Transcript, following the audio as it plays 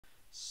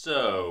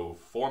So,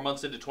 4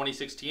 months into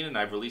 2016 and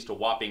I've released a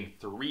whopping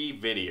 3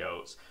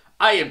 videos.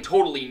 I am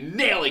totally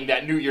nailing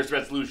that New Year's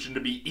resolution to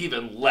be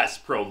even less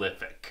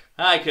prolific.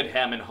 I could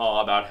hem and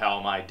haw about how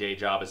my day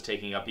job is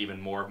taking up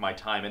even more of my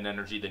time and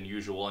energy than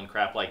usual and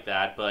crap like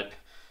that, but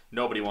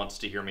nobody wants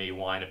to hear me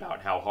whine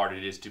about how hard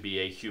it is to be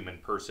a human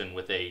person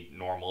with a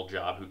normal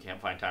job who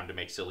can't find time to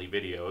make silly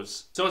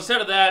videos. So instead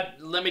of that,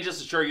 let me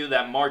just assure you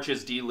that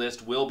March's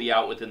D-list will be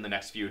out within the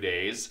next few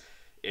days.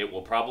 It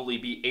will probably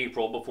be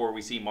April before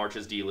we see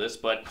March's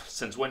D-list, but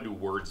since when do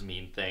words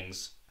mean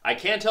things? I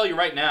can tell you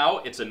right now,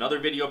 it's another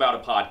video about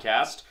a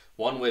podcast,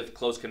 one with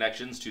close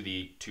connections to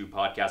the 2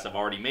 podcasts I've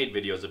already made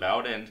videos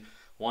about, and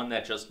one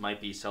that just might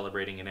be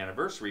celebrating an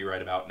anniversary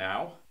right about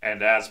now.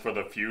 And as for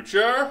the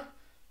future,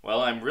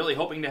 well, I'm really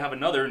hoping to have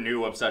another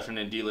new Obsession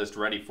and D-list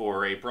ready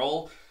for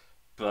April,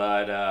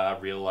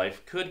 but real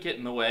life could get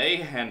in the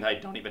way, and I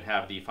don't even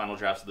have the final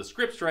drafts of the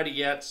scripts ready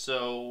yet,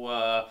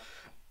 so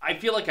I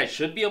feel like I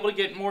should be able to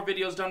get more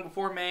videos done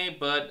before May,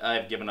 but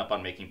I've given up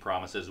on making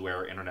promises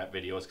where internet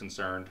video is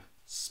concerned.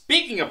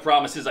 Speaking of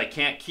promises I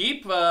can't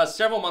keep,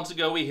 several months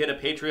ago we hit a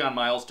Patreon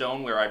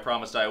milestone where I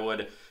promised I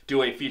would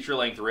do a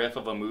feature-length riff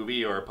of a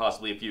movie or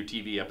possibly a few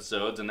TV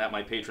episodes, and that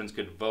my patrons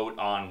could vote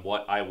on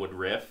what I would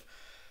riff.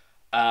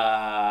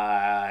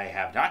 I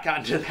have not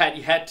gotten to that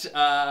yet,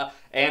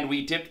 and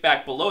we dipped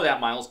back below that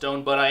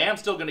milestone, but I am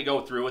still going to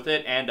go through with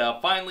it, and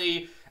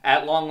finally,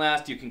 at long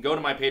last, you can go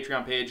to my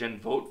Patreon page and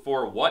vote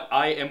for what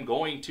I am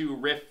going to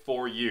riff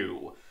for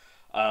you.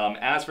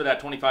 As for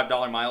that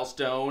 $25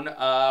 milestone,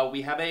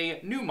 we have a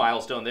new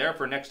milestone there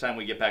for next time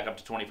we get back up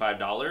to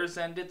 $25,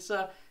 and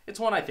it's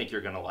one I think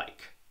you're going to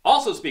like.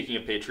 Also, speaking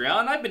of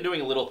Patreon, I've been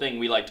doing a little thing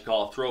we like to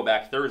call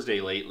Throwback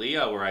Thursday lately,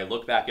 where I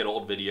look back at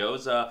old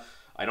videos.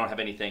 I don't have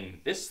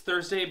anything this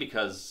Thursday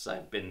because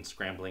I've been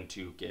scrambling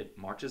to get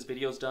March's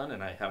videos done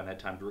and I haven't had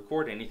time to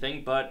record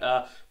anything,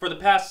 but for the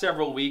past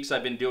several weeks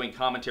I've been doing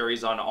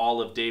commentaries on all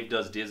of Dave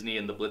Does Disney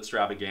and the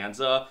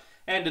Blitzstravaganza,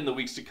 and in the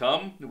weeks to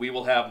come we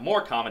will have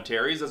more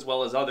commentaries as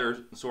well as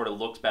other sort of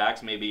looks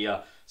backs, maybe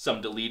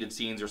some deleted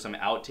scenes or some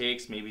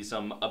outtakes, maybe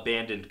some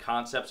abandoned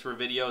concepts for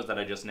videos that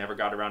I just never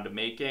got around to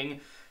making.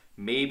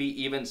 Maybe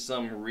even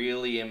some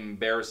really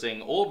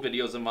embarrassing old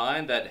videos of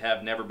mine that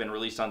have never been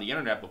released on the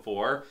internet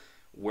before.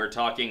 We're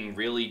talking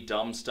really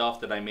dumb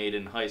stuff that I made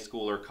in high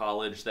school or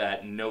college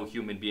that no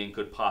human being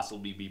could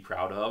possibly be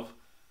proud of.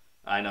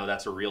 I know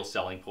that's a real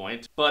selling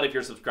point. But if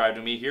you're subscribed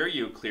to me here,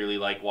 you clearly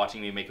like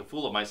watching me make a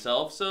fool of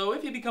myself. So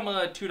if you become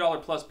a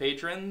 $2 plus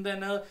patron,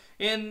 then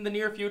in the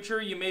near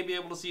future, you may be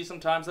able to see some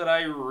times that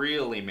I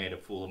really made a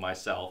fool of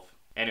myself.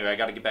 Anyway, I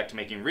gotta get back to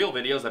making real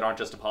videos that aren't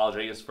just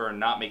apologies for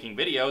not making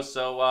videos.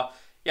 So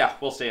yeah,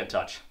 we'll stay in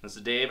touch. This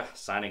is Dave,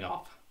 signing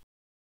off.